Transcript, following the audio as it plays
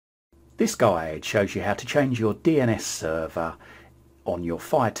This guide shows you how to change your DNS server on your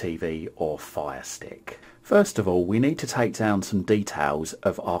FireTV or Fire Stick. First of all, we need to take down some details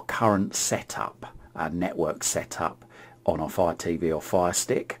of our current setup, our network setup on our FireTV or Fire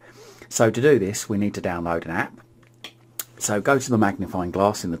Stick. So to do this, we need to download an app. So go to the magnifying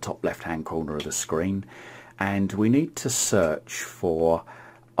glass in the top left hand corner of the screen, and we need to search for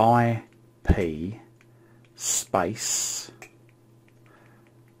IP space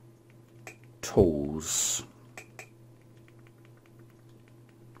tools,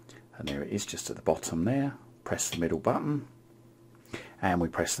 and there it is just at the bottom there. Press the middle button and we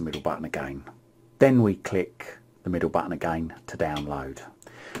press the middle button again. Then we click the middle button again to download.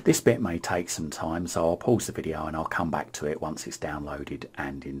 This bit may take some time, so I'll pause the video and I'll come back to it once it's downloaded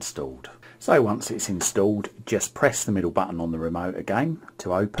and installed. So once it's installed, just press the middle button on the remote again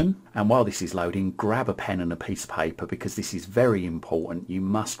to open, and while this is loading, grab a pen and a piece of paper, because this is very important. You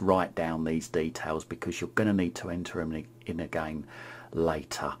must write down these details because you're going to need to enter them in again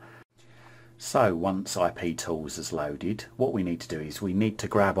later. So once IP Tools is loaded, what we need to do is we need to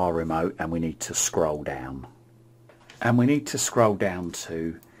grab our remote and we need to scroll down. And we need to scroll down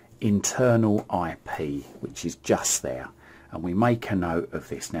to internal IP, which is just there. And we make a note of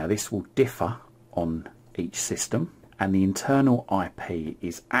this. Now this will differ on each system, and the internal IP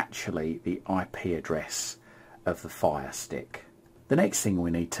is actually the IP address of the Fire Stick. The next thing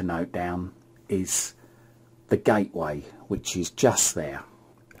we need to note down is the gateway, which is just there.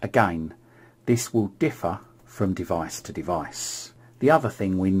 Again, this will differ from device to device. The other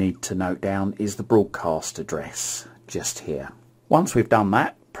thing we need to note down is the broadcast address, just here. Once we've done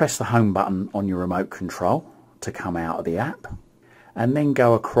that, press the home button on your remote control to come out of the app, and then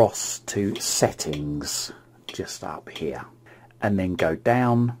go across to settings just up here, and then go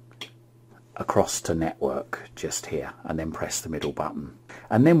down across to network just here, and then press the middle button.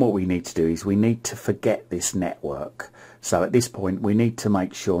 And then what we need to do is we need to forget this network. So at this point we need to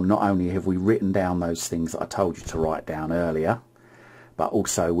make sure not only have we written down those things that I told you to write down earlier, but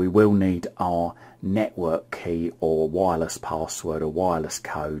also we will need our network key or wireless password or wireless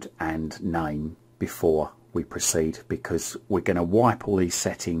code and name before we proceed, because we're going to wipe all these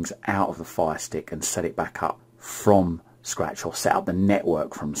settings out of the Fire Stick and set it back up from scratch, or set up the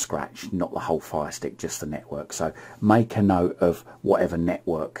network from scratch, not the whole Fire Stick, just the network. So make a note of whatever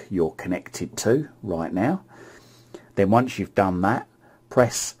network you're connected to right now. Then once you've done that,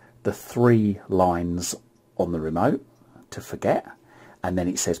 press the 3 lines on the remote to forget, and then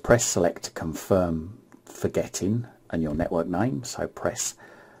it says press select to confirm forgetting and your network name, so press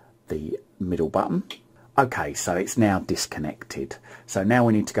the middle button. Okay, so it's now disconnected. So now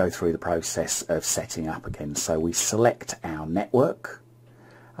we need to go through the process of setting up again. So we select our network,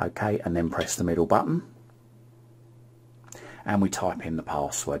 okay, and then press the middle button, and we type in the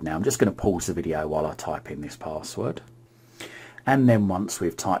password. Now I'm just going to pause the video while I type in this password. And then once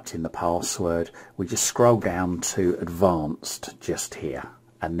we've typed in the password, we just scroll down to advanced just here,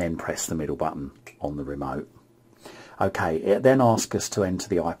 and then press the middle button on the remote. Okay, it then asks us to enter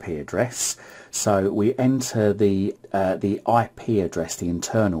the IP address. So we enter the IP address, the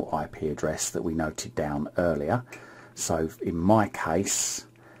internal IP address that we noted down earlier. So in my case,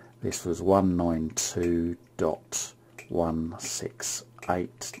 this was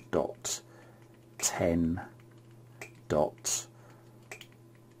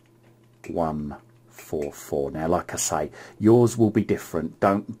Now, like I say, yours will be different.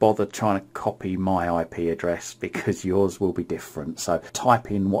 Don't bother trying to copy my IP address, because yours will be different. So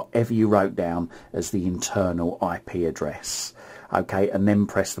type in whatever you wrote down as the internal IP address. Okay, and then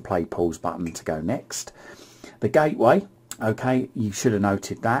press the play pause button to go next. The gateway, okay, you should have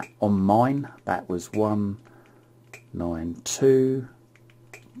noted that. On mine, that was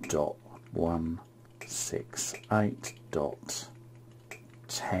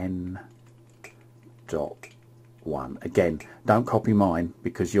Again, don't copy mine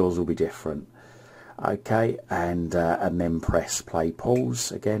because yours will be different. Okay, and then press play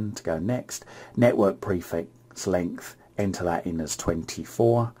pause again to go next. Network prefix length, enter that in as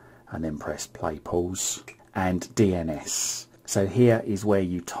 24, and then press play pause. And DNS. So here is where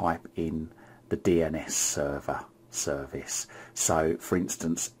you type in the DNS server service. So for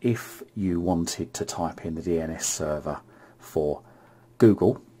instance, if you wanted to type in the DNS server for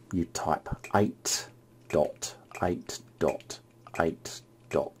Google, you type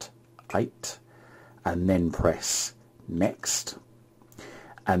 8.8.8.8 and then press next,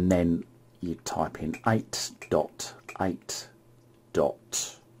 and then you type in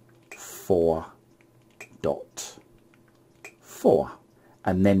 8.8.4.4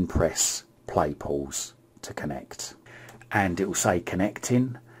 and then press play pause to connect, and it will say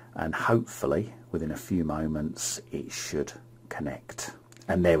connecting, and hopefully within a few moments it should connect.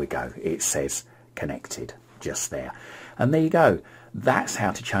 And there we go, it says connected just there. And there you go, that's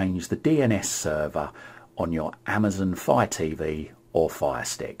how to change the DNS server on your Amazon Fire TV or Fire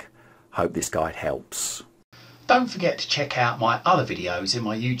Stick. Hope this guide helps. Don't forget to check out my other videos in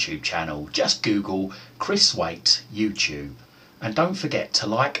my YouTube channel. Just Google Chris Waite YouTube. And don't forget to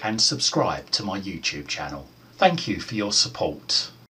like and subscribe to my YouTube channel. Thank you for your support.